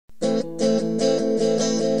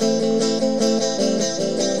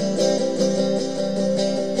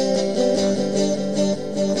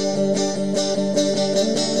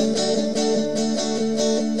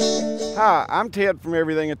I'm Ted from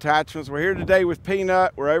Everything Attachments. We're here today with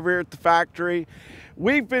Peanut. We're over here at the factory.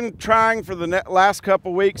 We've been trying for the last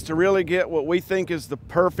couple weeks to really get what we think is the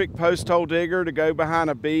perfect post hole digger to go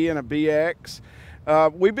behind a B and a BX.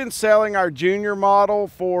 We've been selling our junior model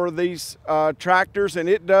for these tractors, and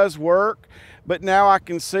it does work. But now I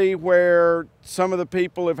can see where some of the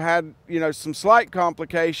people have had, some slight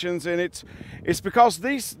complications, and it's because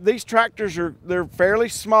these tractors they're fairly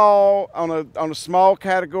small on a small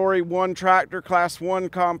category 1 tractor, class 1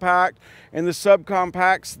 compact, and the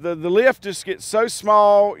subcompacts. The lift just gets so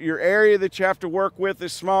small, your area that you have to work with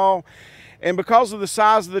is small, and because of the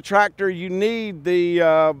size of the tractor, you need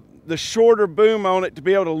the shorter boom on it to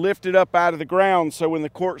be able to lift it up out of the ground, so when the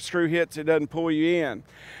corkscrew hits, it doesn't pull you in.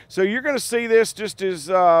 So you're going to see this just as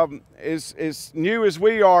new as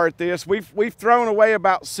we are at this. We've thrown away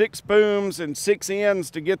about 6 booms and 6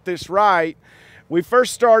 ends to get this right. We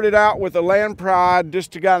first started out with a Land Pride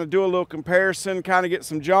just to kind of do a little comparison, kind of get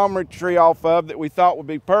some geometry off of that we thought would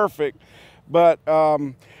be perfect. But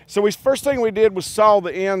so first thing we did was saw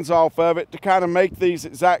the ends off of it to kind of make these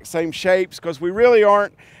exact same shapes, because we really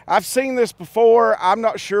aren't. I've seen this before. I'm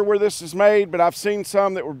not sure where this is made, but I've seen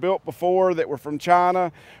some that were built before that were from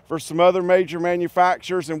China for some other major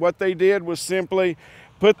manufacturers, and what they did was simply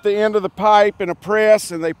put the end of the pipe in a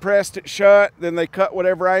press, and they pressed it shut, then they cut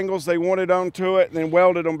whatever angles they wanted onto it, and then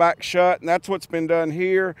welded them back shut, and that's what's been done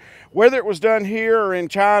here. Whether it was done here or in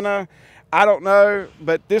China, I don't know,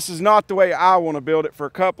 but this is not the way I want to build it for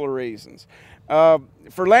a couple of reasons.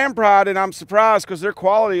 For Land Pride, and I'm surprised because their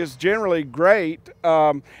quality is generally great,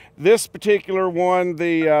 this particular one,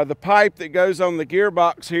 the pipe that goes on the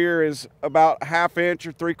gearbox here is about 1/2 inch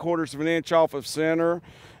or 3/4 of an inch off of center,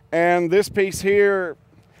 and this piece here,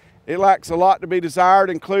 it lacks a lot to be desired,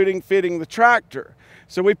 including fitting the tractor.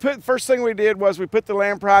 So first thing we did was we put the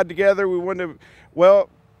Land Pride together. We wanted to, well,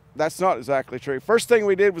 that's not exactly true. First thing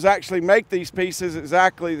we did was actually make these pieces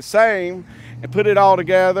exactly the same and put it all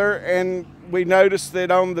together, and we noticed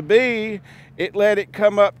that on the B, it let it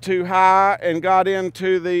come up too high and got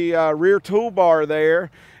into the rear toolbar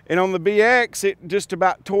there, and on the BX, it just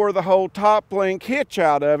about tore the whole top link hitch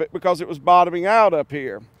out of it because it was bottoming out up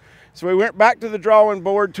here. So we went back to the drawing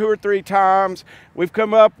board 2 or 3 times. We've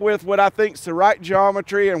come up with what I think is the right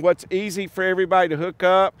geometry and what's easy for everybody to hook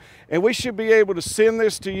up. And we should be able to send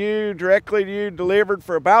this to you, directly to you, delivered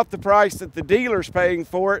for about the price that the dealer's paying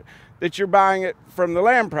for it, that you're buying it from the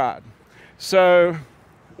Land Pride. So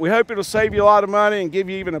we hope it'll save you a lot of money and give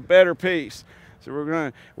you even a better piece.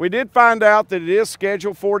 So we did find out that it is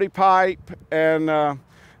Schedule 40 pipe, and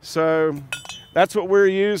so that's what we're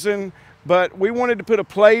using. But we wanted to put a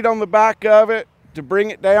plate on the back of it to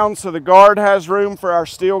bring it down so the guard has room for our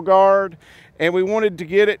steel guard. And we wanted to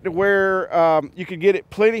get it to where you could get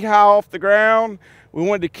it plenty high off the ground. We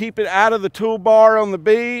wanted to keep it out of the toolbar on the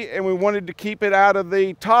B, and we wanted to keep it out of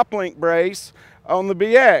the top link brace on the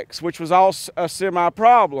BX, which was all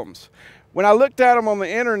semi-problems. When I looked at them on the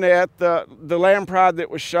internet, the Land Pride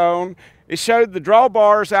that was shown, it showed the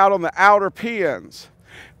drawbars out on the outer pins,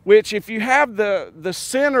 which if you have the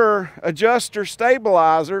center adjuster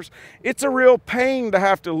stabilizers, it's a real pain to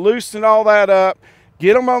have to loosen all that up,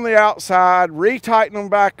 get them on the outside, retighten them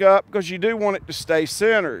back up, because you do want it to stay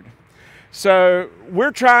centered. So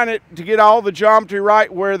we're trying to get all the geometry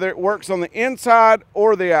right, whether it works on the inside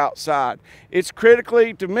or the outside. It's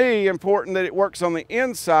critically, to me, important that it works on the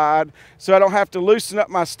inside, so I don't have to loosen up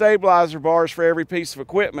my stabilizer bars for every piece of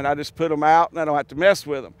equipment. I just put them out and I don't have to mess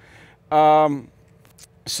with them.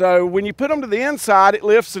 So when you put them to the inside, it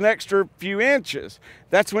lifts an extra few inches.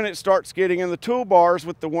 That's when it starts getting in the toolbars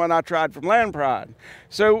with the one I tried from Land Pride.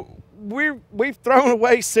 So we've thrown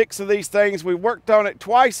away 6 of these things. We worked on it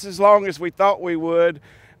twice as long as we thought we would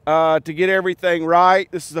to get everything right.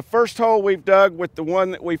 This is the first hole we've dug with the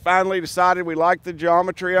one that we finally decided we liked the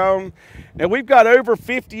geometry on. Now we've got over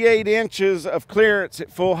 58 inches of clearance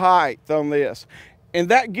at full height on this. And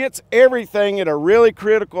that gets everything at a really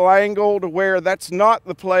critical angle to where that's not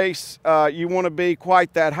the place you want to be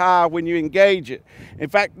quite that high when you engage it. In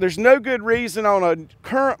fact, there's no good reason on a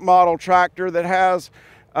current model tractor that has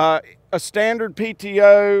a standard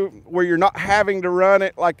PTO where you're not having to run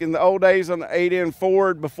it like in the old days on the 8N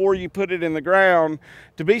Ford before you put it in the ground.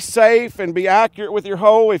 To be safe and be accurate with your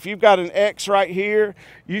hole, if you've got an X right here,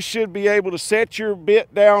 you should be able to set your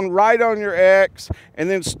bit down right on your X and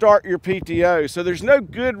then start your PTO. So there's no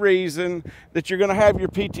good reason that you're going to have your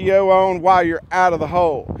PTO on while you're out of the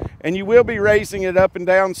hole. And you will be raising it up and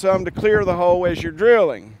down some to clear the hole as you're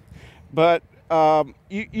drilling. But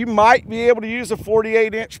you might be able to use a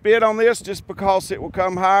 48-inch bit on this just because it will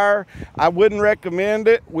come higher. I wouldn't recommend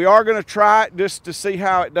it. We are going to try it just to see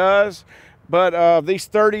how it does. But these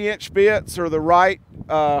 30-inch bits are the right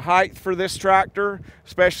height for this tractor,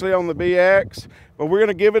 especially on the BX. But we're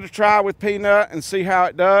gonna give it a try with Peanut and see how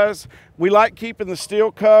it does. We like keeping the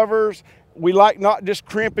steel covers. We like not just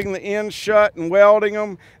crimping the ends shut and welding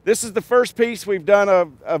them. This is the first piece we've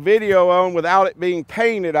done a video on without it being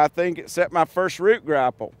painted, I think, except my first root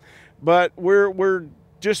grapple. But we're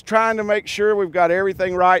just trying to make sure we've got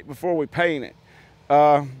everything right before we paint it.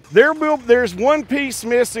 There's one piece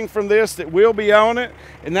missing from this that will be on it,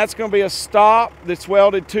 and that's going to be a stop that's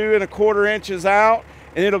welded 2 1/4 inches out,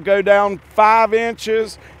 and it'll go down 5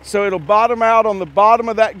 inches, so it'll bottom out on the bottom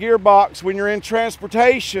of that gearbox when you're in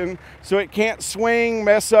transportation, so it can't swing,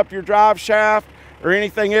 mess up your drive shaft or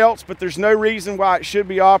anything else, but there's no reason why it should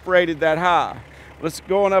be operated that high. Let's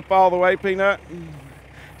going up all the way, Peanut.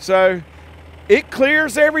 So it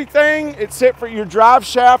clears everything except for your drive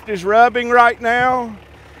shaft is rubbing right now,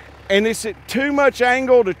 and it's at too much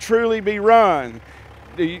angle to truly be run.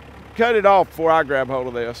 You cut it off before I grab hold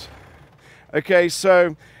of this. Okay,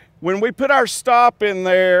 so when we put our stop in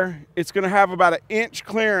there, it's gonna have about 1 inch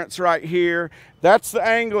clearance right here. That's the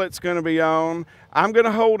angle it's gonna be on. I'm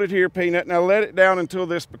gonna hold it here, Peanut. Now let it down until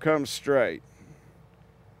this becomes straight.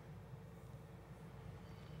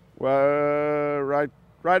 Well,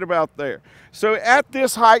 right about there. So at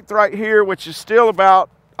this height right here, which is still about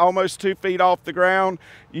almost 2 feet off the ground,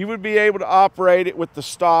 you would be able to operate it with the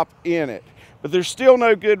stop in it. But there's still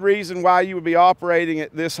no good reason why you would be operating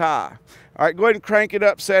it this high. All right, go ahead and crank it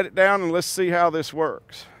up, set it down, and let's see how this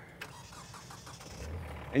works.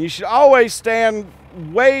 And you should always stand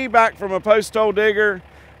way back from a post hole digger.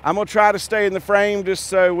 I'm gonna try to stay in the frame just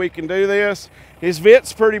so we can do this. His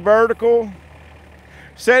bit's pretty vertical.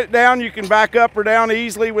 Set it down, you can back up or down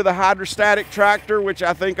easily with a hydrostatic tractor, which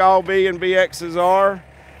I think all B and BXs are.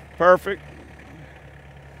 Perfect.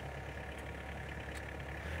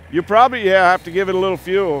 You'll probably, have to give it a little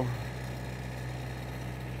fuel.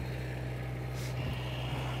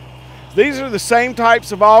 These are the same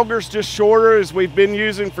types of augers, just shorter, as we've been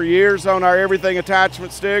using for years on our everything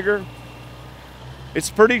attachment digger. It's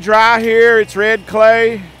pretty dry here, it's red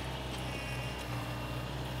clay.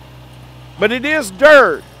 But it is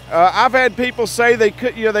dirt. I've had people say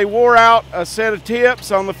they wore out a set of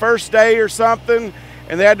tips on the first day or something,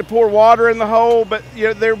 and they had to pour water in the hole, but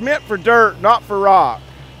they're meant for dirt, not for rock.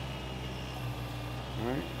 All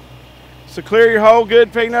right. So clear your hole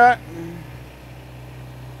good, Peanut.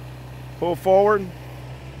 Pull forward.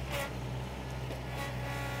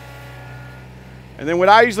 And then what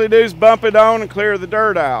I usually do is bump it on and clear the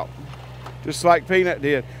dirt out, just like Peanut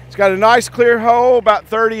did. It's got a nice clear hole, about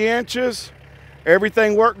 30 inches.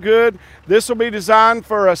 Everything worked good. This will be designed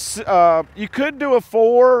for you could do a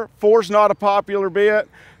 4. 4's not a popular bit.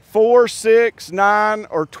 4, 6, 9,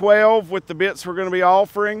 or 12 with the bits we're going to be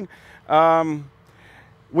offering.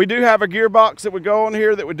 We do have a gearbox that would go on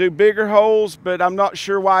here that would do bigger holes, but I'm not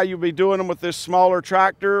sure why you'd be doing them with this smaller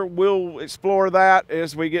tractor. We'll explore that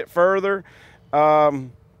as we get further. I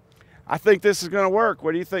think this is going to work.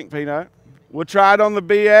 What do you think, Peanut? We'll try it on the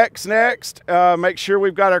BX next. Make sure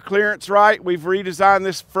we've got our clearance right. We've redesigned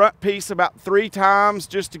this front piece about 3 times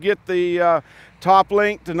just to get the top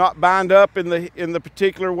link to not bind up in the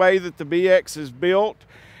particular way that the BX is built.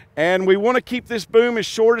 And we want to keep this boom as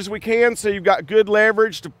short as we can, so you've got good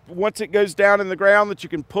leverage to, once it goes down in the ground, that you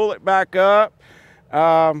can pull it back up.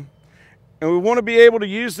 And we want to be able to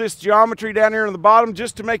use this geometry down here on the bottom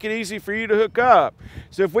just to make it easy for you to hook up.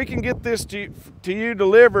 So if we can get this to you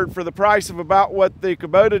delivered for the price of about what the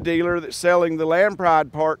Kubota dealer that's selling the Land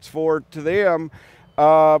Pride parts for to them,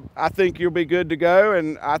 I think you'll be good to go,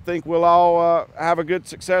 and I think we'll all have a good,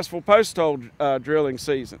 successful post hole drilling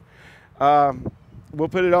season. We'll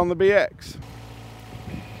put it on the BX.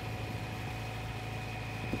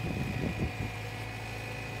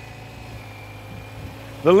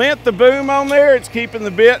 The length of boom on there, it's keeping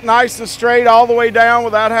the bit nice and straight all the way down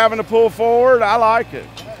without having to pull forward. I like it.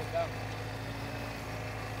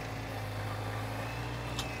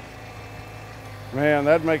 Man,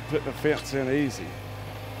 that'd make putting a fence in easy.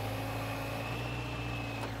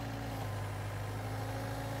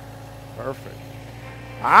 Perfect.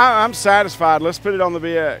 I'm satisfied. Let's put it on the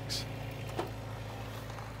BX.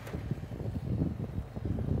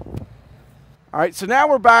 All right, so now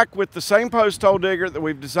we're back with the same post hole digger that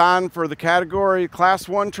we've designed for the category Class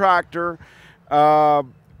 1 tractor,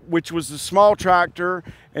 which was the small tractor,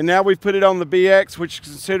 and now we've put it on the BX, which is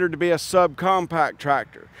considered to be a subcompact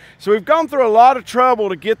tractor. So we've gone through a lot of trouble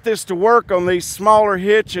to get this to work on these smaller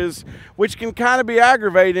hitches, which can kind of be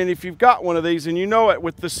aggravating if you've got one of these, and you know it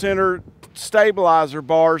with the center stabilizer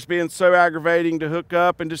bars being so aggravating to hook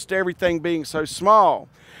up and just everything being so small.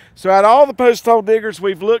 So out of all the post hole diggers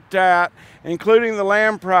we've looked at, including the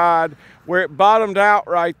Lampride, where it bottomed out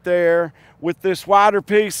right there with this wider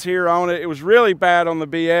piece here on it, it was really bad on the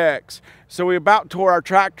BX. So we about tore our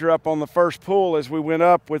tractor up on the first pull as we went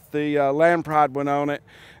up with the Lampride went on it.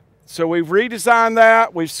 So we've redesigned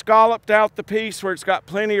that. We've scalloped out the piece where it's got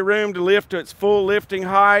plenty of room to lift to its full lifting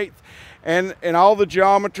height, and all the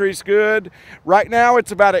geometry's good. Right now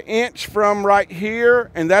it's about 1 inch from right here,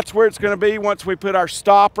 and that's where it's going to be once we put our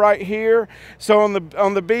stop right here. So on the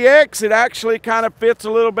BX, it actually kind of fits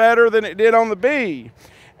a little better than it did on the B.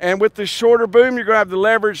 And with the shorter boom, you're going to have the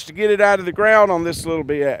leverage to get it out of the ground on this little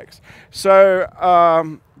BX. So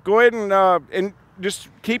go ahead and just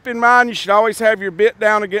keep in mind, you should always have your bit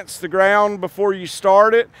down against the ground before you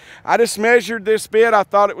start it. I just measured this bit. I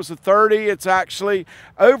thought it was a 30. It's actually,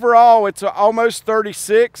 overall, it's almost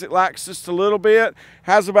 36. It lacks just a little bit.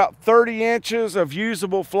 Has about 30 inches of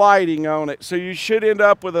usable flighting on it. So you should end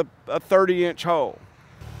up with a 30-inch hole.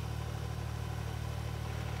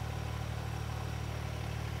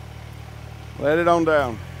 Let it on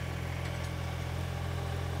down.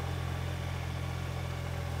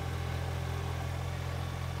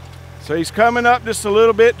 So he's coming up just a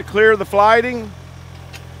little bit to clear the flighting.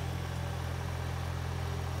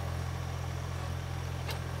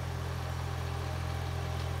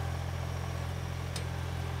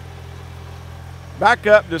 Back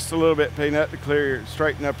up just a little bit, Peanut, to clear,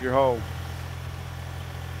 straighten up your hole.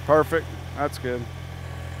 Perfect, that's good.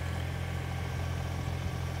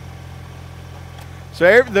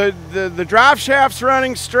 So the drive shaft's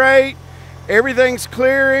running straight, everything's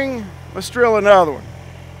clearing. Let's drill another one.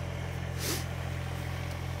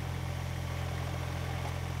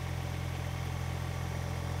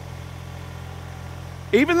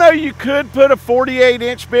 Even though you could put a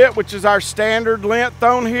 48-inch bit, which is our standard length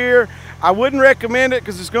on here, I wouldn't recommend it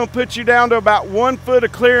because it's going to put you down to about 1 foot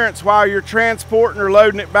of clearance while you're transporting or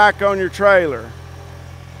loading it back on your trailer.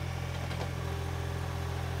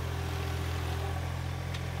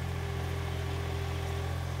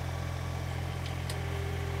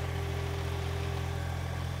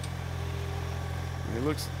 It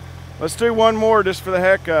looks, let's do one more just for the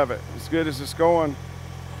heck of it. As good as it's going,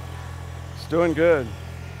 it's doing good.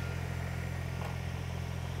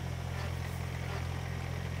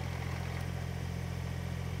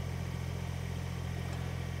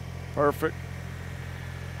 Perfect.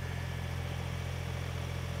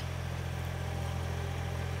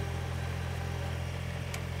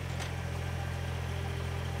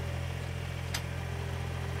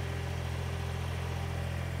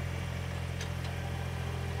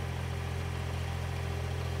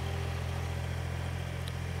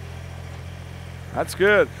 That's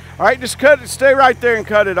good. All right, just cut it, stay right there and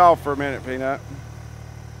cut it off for a minute, Peanut.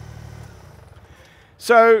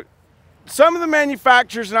 So, some of the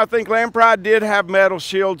manufacturers, and I think Lampride did have metal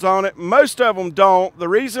shields on it. Most of them don't. The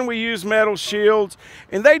reason we use metal shields,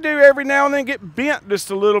 and they do every now and then get bent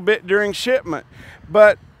just a little bit during shipment,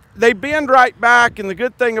 but they bend right back, and the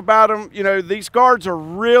good thing about them, you know, these guards are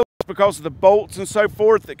real because of the bolts and so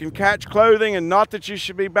forth that can catch clothing, and not that you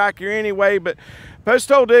should be back here anyway, but post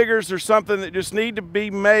hole diggers are something that just need to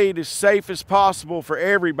be made as safe as possible for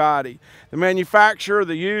everybody. The manufacturer,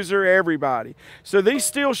 the user, everybody. So these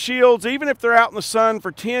steel shields, even if they're out in the sun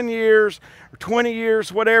for 10 years or 20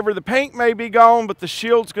 years, whatever, the paint may be gone, but the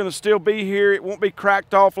shield's gonna still be here. It won't be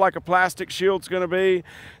cracked off like a plastic shield's gonna be.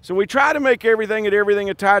 So we try to make everything at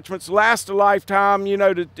Everything Attachments last a lifetime, you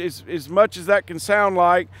know, as much as that can sound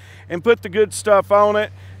like, and put the good stuff on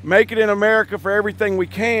it, make it in America for everything we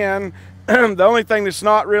can. The only thing that's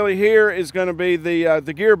not really here is going to be the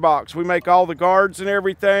gearbox. We make all the guards and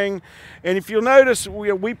everything. And if you'll notice,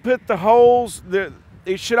 we put the holes,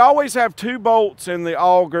 it should always have 2 bolts in the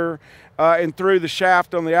auger and through the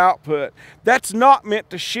shaft on the output. That's not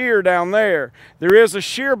meant to shear down there. There is a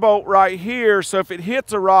shear bolt right here, so if it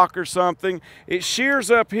hits a rock or something, it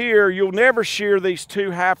shears up here. You'll never shear these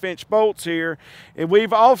 2 half-inch bolts here. And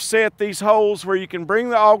we've offset these holes where you can bring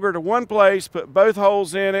the auger to one place, put both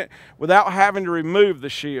holes in it without having to remove the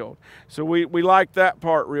shield. So we like that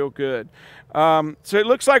part real good. So it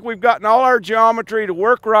looks like we've gotten all our geometry to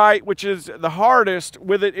work right, which is the hardest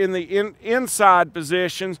with it in the inside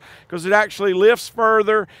positions, because it actually lifts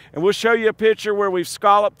further. And we'll show you a picture where we've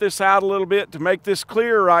scalloped this out a little bit to make this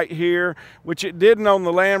clear right here, which it didn't on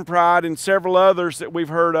the Lampride and several others that we've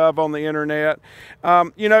heard of on the internet.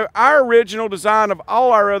 You know, our original design of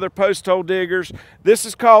all our other post hole diggers, this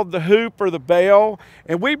is called the hoop or the bell,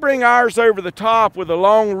 and we bring ours over the top with a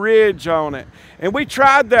long ridge on it. And we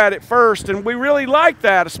tried that at first, and And we really like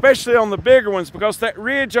that, especially on the bigger ones, because that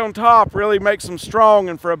ridge on top really makes them strong.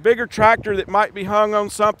 And for a bigger tractor that might be hung on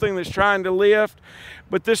something that's trying to lift,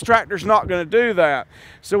 but this tractor's not going to do that.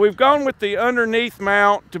 So we've gone with the underneath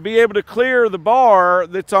mount to be able to clear the bar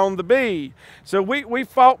that's on the B. So we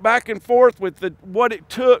fought back and forth with what it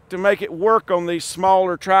took to make it work on these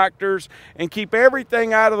smaller tractors and keep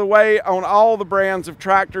everything out of the way on all the brands of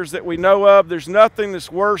tractors that we know of. There's nothing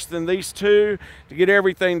that's worse than these two to get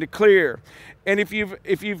everything to clear. And if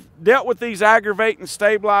you've dealt with these aggravating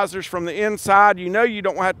stabilizers from the inside, you know you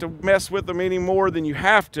don't have to mess with them any more than you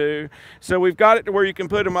have to. So we've got it to where you can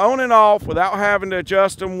put them on and off without having to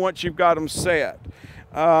adjust them once you've got them set.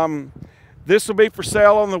 This will be for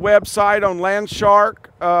sale on the website on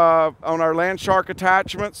Landshark, on our Landshark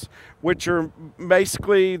attachments, which are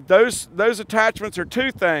basically, those attachments are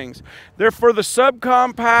two things. They're for the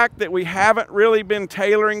subcompact that we haven't really been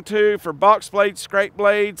tailoring to for box blades, scrape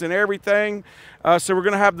blades, and everything. So we're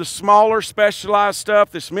going to have the smaller specialized stuff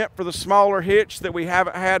that's meant for the smaller hitch that we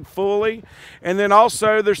haven't had fully. And then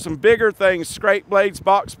also there's some bigger things, scrape blades,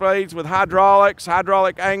 box blades with hydraulics,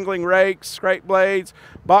 hydraulic angling rakes, scrape blades,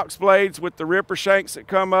 box blades with the ripper shanks that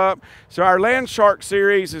come up. So our Landshark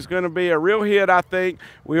series is going to be a real hit, I think.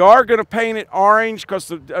 We are going to paint it orange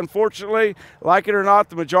because unfortunately, like it or not,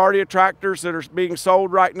 the majority of tractors that are being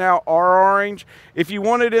sold right now are orange. If you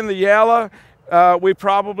want it in the yellow, we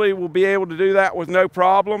probably will be able to do that with no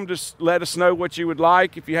problem. Just let us know what you would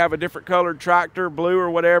like. If you have a different colored tractor, blue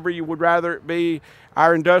or whatever, you would rather it be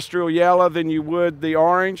our industrial yellow than you would the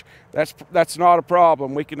orange, that's not a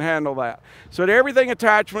problem. We can handle that. So to everything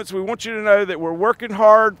attachments, we want you to know that we're working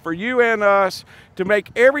hard for you and us to make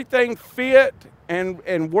everything fit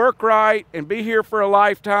and work right and be here for a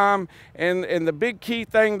lifetime. And the big key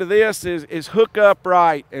thing to this is hook up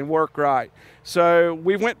right and work right. So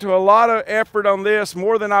we went to a lot of effort on this,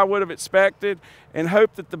 more than I would have expected, and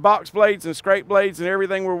hope that the box blades and scrape blades and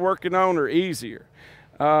everything we're working on are easier.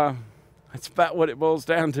 That's about what it boils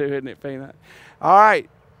down to, isn't it, Peanut? All right.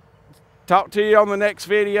 Talk to you on the next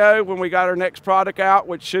video when we got our next product out,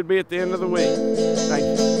 which should be at the end of the week. Thank you.